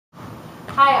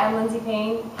Hi, I'm Lynsey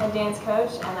Payne, head dance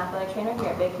coach and athletic trainer here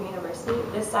at Baker University.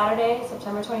 This Saturday,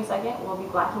 September 22nd, we'll be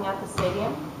blacking out the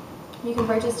stadium. You can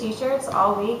purchase t-shirts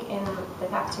all week in the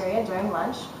cafeteria during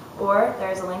lunch, or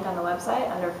there's a link on the website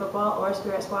under football or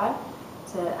spirit squad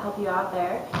to help you out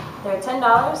there. They're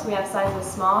 $10. We have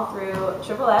sizes small through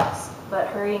XXX, but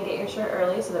hurry and get your shirt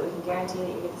early so that we can guarantee that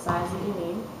you get the size that you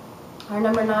need. Our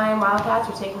number 9 Wildcats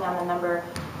are taking on the number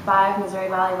 5 Missouri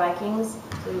Valley Vikings.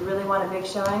 So we really want a big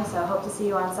showing, so I hope to see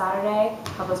you on Saturday.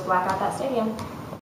 Help us black out that stadium.